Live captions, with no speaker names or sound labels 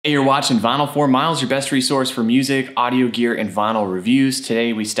Hey, you're watching Vinyl 4 Miles, your best resource for music, audio gear, and vinyl reviews.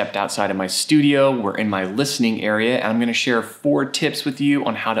 Today we stepped outside of my studio. We're in my listening area, and I'm gonna share 4 tips with you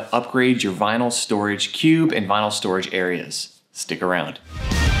on how to upgrade your vinyl storage cube and vinyl storage areas. Stick around.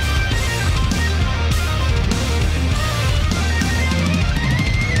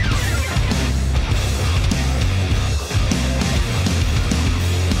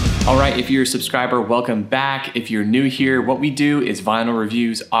 All right, if you're a subscriber, welcome back. If you're new here, what we do is vinyl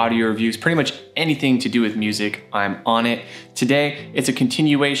reviews, audio reviews, pretty much anything to do with music, I'm on it. Today, it's a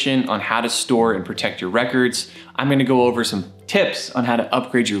continuation on how to store and protect your records. I'm gonna go over some tips on how to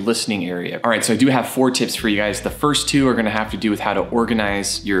upgrade your listening area. All right, so I do have 4 tips for you guys. The first 2 are gonna have to do with how to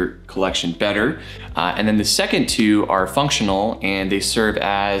organize your collection better. And then the second 2 are functional, and they serve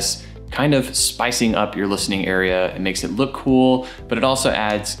as kind of spicing up your listening area. It makes it look cool, but it also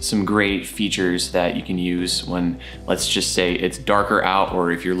adds some great features that you can use when, let's just say, it's darker out,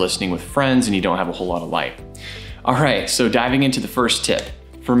 or if you're listening with friends and you don't have a whole lot of light. All right, so diving into the first tip.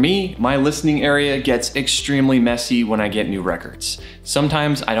 For me, my listening area gets extremely messy when I get new records.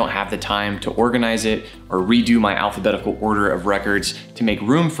 Sometimes I don't have the time to organize it or redo my alphabetical order of records to make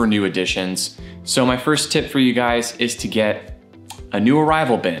room for new additions. So my first tip for you guys is to get a new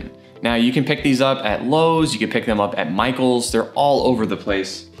arrival bin. Now you can pick these up at Lowe's, you can pick them up at Michael's, they're all over the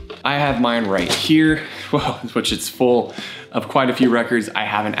place. I have mine right here, which is full of quite a few records I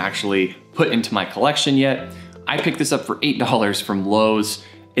haven't actually put into my collection yet. I picked this up for $8 from Lowe's.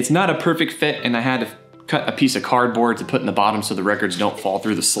 It's not a perfect fit, and I had to cut a piece of cardboard to put in the bottom so the records don't fall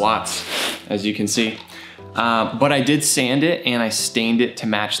through the slots, as you can see. But I did sand it and I stained it to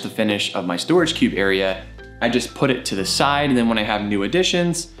match the finish of my storage cube area. I just put it to the side, and then when I have new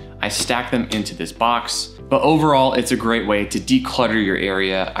additions, I stack them into this box. But overall, it's a great way to declutter your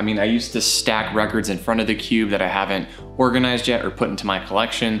area. I mean, I used to stack records in front of the cube that I haven't organized yet or put into my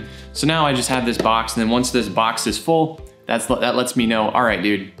collection. So now I just have this box, and then once this box is full, that lets me know, all right,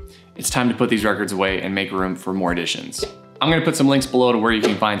 dude, it's time to put these records away and make room for more additions. I'm gonna put some links below to where you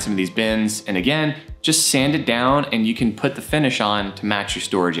can find some of these bins. And again, just sand it down and you can put the finish on to match your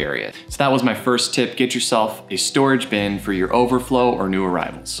storage area. So that was my first tip. Get yourself a storage bin for your overflow or new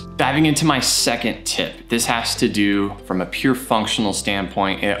arrivals. Diving into my second tip. This has to do from a pure functional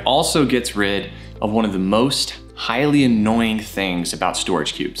standpoint. It also gets rid of one of the most highly annoying things about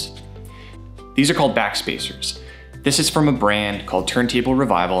storage cubes. These are called Backspacers. This is from a brand called Turntable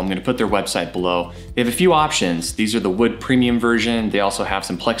Revival. I'm gonna put their website below. They have a few options. These are the wood premium version. They also have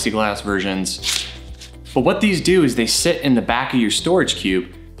some plexiglass versions. But what these do is they sit in the back of your storage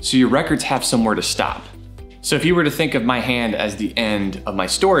cube so your records have somewhere to stop. So if you were to think of my hand as the end of my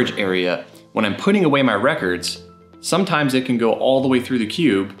storage area, when I'm putting away my records, sometimes it can go all the way through the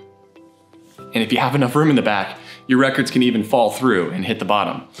cube. And if you have enough room in the back, your records can even fall through and hit the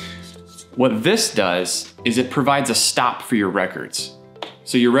bottom. What this does is it provides a stop for your records.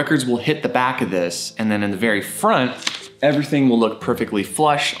 So your records will hit the back of this, and then in the very front, everything will look perfectly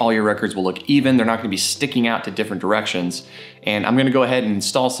flush. All your records will look even. They're not gonna be sticking out to different directions. And I'm gonna go ahead and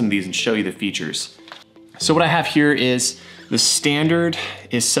install some of these and show you the features. So what I have here is the standard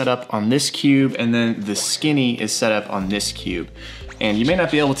is set up on this cube, and then the skinny is set up on this cube. And you may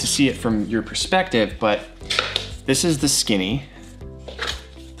not be able to see it from your perspective, but this is the skinny.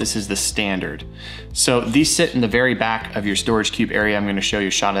 This is the standard. So these sit in the very back of your storage cube area. I'm gonna show you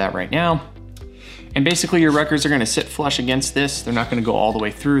a shot of that right now. And basically your records are gonna sit flush against this. They're not gonna go all the way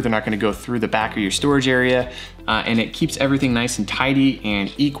through. They're not gonna go through the back of your storage area. And it keeps everything nice and tidy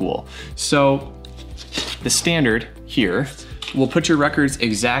and equal. So the standard here will put your records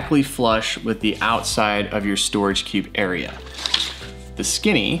exactly flush with the outside of your storage cube area. The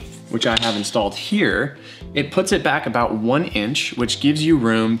skinny, which I have installed here, it puts it back about 1 inch, which gives you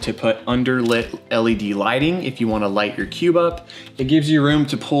room to put underlit LED lighting if you want to light your cube up. It gives you room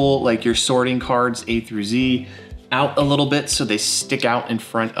to pull like your sorting cards A through Z out a little bit so they stick out in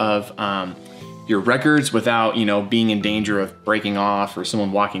front of your records without, being in danger of breaking off or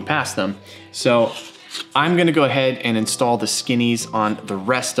someone walking past them. So I'm gonna go ahead and install the skinnies on the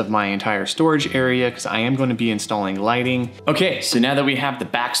rest of my entire storage area because I am gonna be installing lighting. Okay, so now that we have the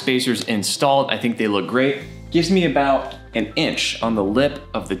Backspacers installed, I think they look great. Gives me about 1 inch on the lip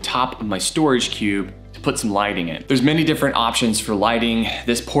of the top of my storage cube to put some lighting in. There's many different options for lighting.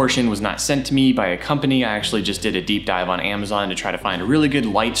 This portion was not sent to me by a company. I actually just did a deep dive on Amazon to try to find a really good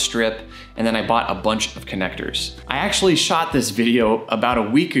light strip, and then I bought a bunch of connectors. I actually shot this video about a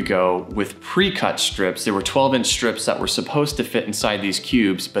week ago with pre-cut strips. There were 12-inch strips that were supposed to fit inside these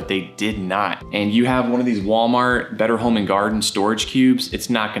cubes, but they did not. And you have one of these Walmart Better Home and Garden storage cubes, it's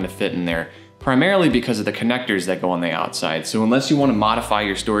not gonna fit in there. primarily because of the connectors that go on the outside. So unless you want to modify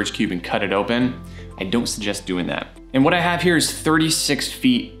your storage cube and cut it open, I don't suggest doing that. And what I have here is 36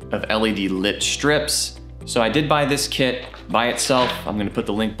 feet of LED lit strips. So I did buy this kit by itself. I'm gonna put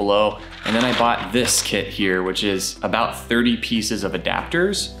the link below. And then I bought this kit here, which is about 30 pieces of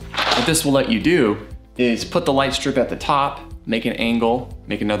adapters. What this will let you do is put the light strip at the top, make an angle,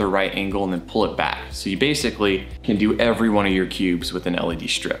 make another right angle, and then pull it back. So you basically can do every one of your cubes with an LED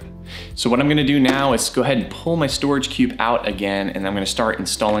strip. So what I'm gonna do now is go ahead and pull my storage cube out again, and I'm gonna start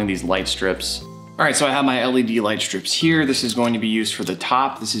installing these light strips. All right, so I have my LED light strips here. This is going to be used for the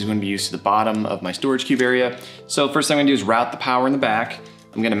top. This is going to be used to the bottom of my storage cube area. So first thing I'm gonna do is route the power in the back.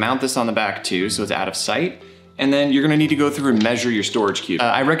 I'm gonna mount this on the back too, so it's out of sight. And then you're gonna need to go through and measure your storage cube.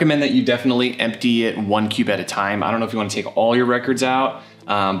 I recommend that you definitely empty it one cube at a time. I don't know if you wanna take all your records out,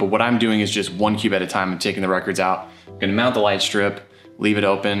 but what I'm doing is just one cube at a time. I'm taking the records out. I'm gonna mount the light strip, leave it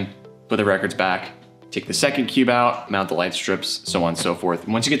open, put the records back, take the second cube out, mount the light strips, so on and so forth.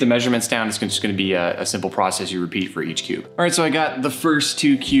 And once you get the measurements down, it's just gonna be a simple process you repeat for each cube. All right, so I got the first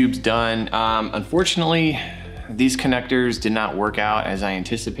 2 cubes done. Unfortunately, these connectors did not work out as I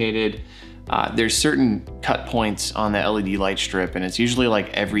anticipated. There's certain cut points on the LED light strip, and it's usually like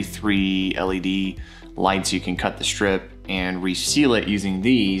every 3 LED lights you can cut the strip and reseal it using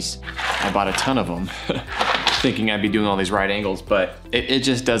these. I bought a ton of them. Thinking I'd be doing all these right angles, but it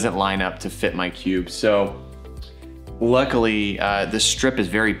just doesn't line up to fit my cube. So luckily, this strip is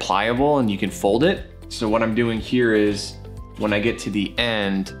very pliable and you can fold it. So what I'm doing here is when I get to the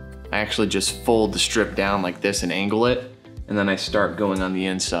end, I actually just fold the strip down like this and angle it, and then I start going on the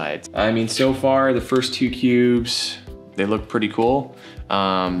inside. I mean, so far the first 2 cubes, they look pretty cool.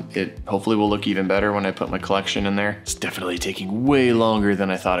 It hopefully will look even better when I put my collection in there. It's definitely taking way longer than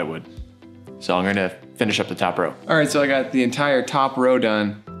I thought it would. So I'm gonna finish up the top row. All right, so I got the entire top row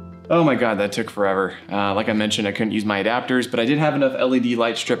done. Oh my God, that took forever. Like I mentioned, I couldn't use my adapters, but I did have enough LED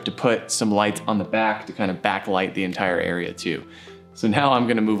light strip to put some lights on the back to kind of backlight the entire area too. So now I'm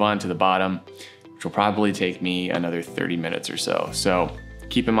gonna move on to the bottom, which will probably take me another 30 minutes or so. So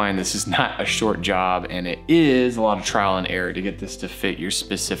keep in mind, this is not a short job, and it is a lot of trial and error to get this to fit your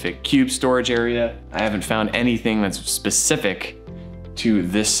specific cube storage area. I haven't found anything that's specific to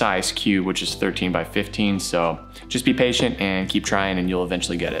this size cube, which is 13 by 15. So just be patient and keep trying and you'll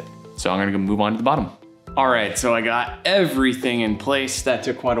eventually get it. So I'm gonna go move on to the bottom. All right, so I got everything in place. That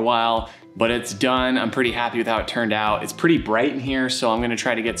took quite a while, but it's done. I'm pretty happy with how it turned out. It's pretty bright in here, so I'm gonna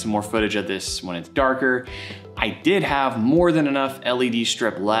try to get some more footage of this when it's darker. I did have more than enough LED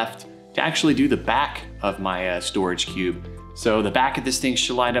strip left to actually do the back of my storage cube. So the back of this thing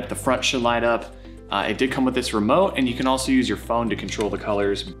should light up, the front should light up. It did come with this remote, and you can also use your phone to control the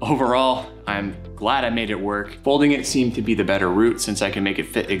colors. Overall, I'm glad I made it work. Folding it seemed to be the better route since I can make it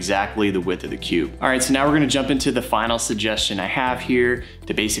fit exactly the width of the cube. All right, so now we're gonna jump into the final suggestion I have here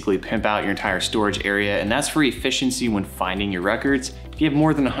to basically pimp out your entire storage area, and that's for efficiency when finding your records. If you have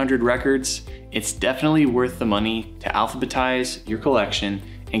more than 100 records, it's definitely worth the money to alphabetize your collection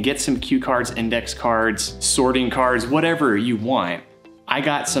and get some cue cards, index cards, sorting cards, whatever you want. I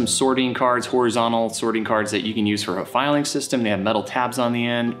got some sorting cards, horizontal sorting cards that you can use for a filing system. They have metal tabs on the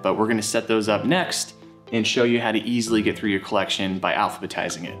end, but we're gonna set those up next and show you how to easily get through your collection by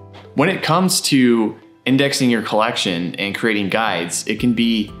alphabetizing it. When it comes to indexing your collection and creating guides, it can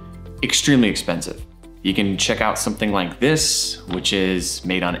be extremely expensive. You can check out something like this, which is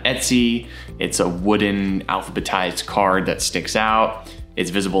made on Etsy. It's a wooden alphabetized card that sticks out. It's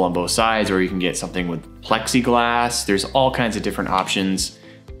visible on both sides, or you can get something with plexiglass. There's all kinds of different options.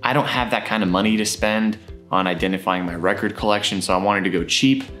 I don't have that kind of money to spend on identifying my record collection, so I wanted to go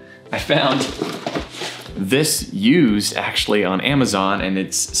cheap. I found this used actually on Amazon, and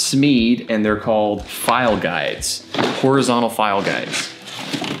it's Smeed, and they're called file guides, horizontal file guides.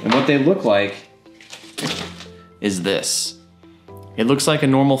 And what they look like is this. It looks like a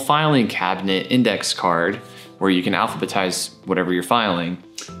normal filing cabinet index card where you can alphabetize whatever you're filing,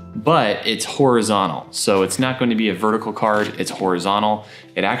 but it's horizontal. So it's not going to be a vertical card, it's horizontal.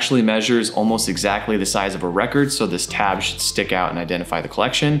 It actually measures almost exactly the size of a record, so this tab should stick out and identify the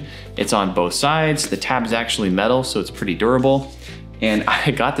collection. It's on both sides. The tab's actually metal, so it's pretty durable. And I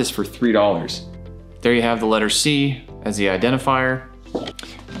got this for $3. There you have the letter C as the identifier.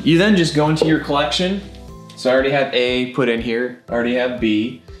 You then just go into your collection. So I already have A put in here, I already have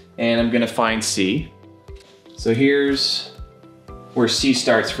B, and I'm gonna find C. So here's where C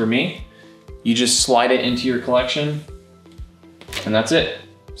starts for me. You just slide it into your collection, and that's it.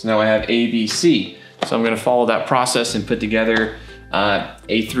 So now I have A, B, C. So I'm gonna follow that process and put together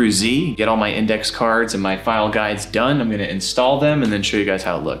A through Z, get all my index cards and my file guides done. I'm gonna install them and then show you guys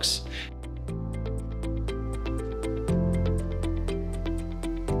how it looks.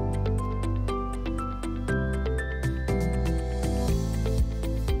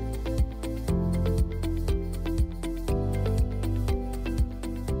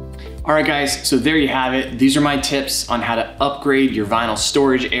 All right guys, so there you have it. These are my tips on how to upgrade your vinyl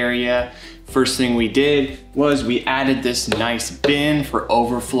storage area. First thing we did was we added this nice bin for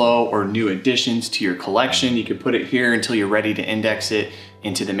overflow or new additions to your collection. You can put it here until you're ready to index it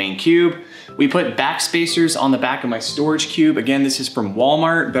into the main cube. We put backspacers on the back of my storage cube. Again, this is from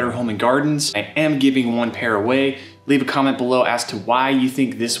Walmart, Better Home and Gardens. I am giving one pair away. Leave a comment below as to why you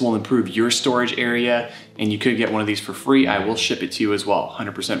think this will improve your storage area, and you could get one of these for free. I will ship it to you as well,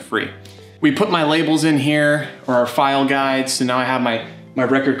 100% free. We put my labels in here, or our file guides, so now I have my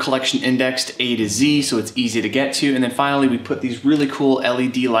record collection indexed A to Z, so it's easy to get to. And then finally, we put these really cool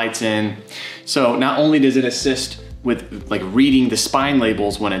LED lights in. So not only does it assist with like reading the spine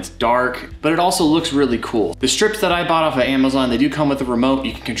labels when it's dark, but it also looks really cool. The strips that I bought off of Amazon, they do come with a remote.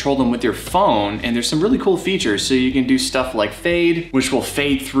 You can control them with your phone, and there's some really cool features. So you can do stuff like fade, which will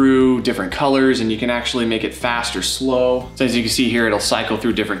fade through different colors, and you can actually make it fast or slow. So as you can see here, it'll cycle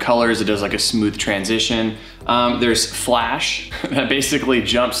through different colors. It does like a smooth transition. There's flash that basically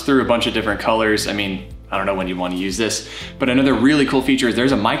jumps through a bunch of different colors. I mean, I don't know when you want to use this, but another really cool feature is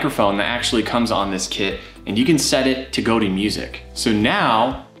there's a microphone that actually comes on this kit, and you can set it to go to music. So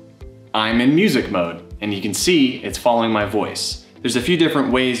now I'm in music mode, and you can see it's following my voice. There's a few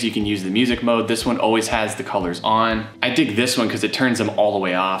different ways you can use the music mode. This one always has the colors on. I dig this one because it turns them all the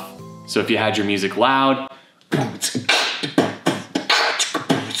way off. So if you had your music loud,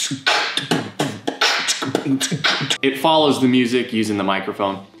 it follows the music using the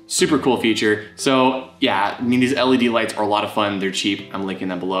microphone. Super cool feature. So yeah, I mean, these LED lights are a lot of fun. They're cheap. I'm linking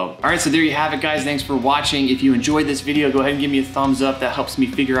them below. All right, so there you have it, guys. Thanks for watching. If you enjoyed this video, go ahead and give me a thumbs up. That helps me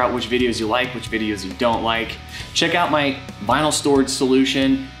figure out which videos you like, which videos you don't like. Check out my vinyl storage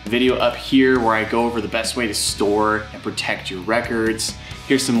solution video up here where I go over the best way to store and protect your records.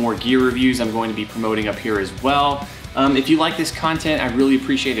 Here's some more gear reviews I'm going to be promoting up here as well. If you like this content, I really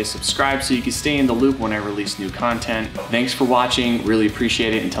appreciate it. Subscribe so you can stay in the loop when I release new content. Thanks for watching, really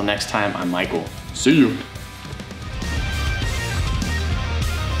appreciate it. Until next time, I'm Michael. See you.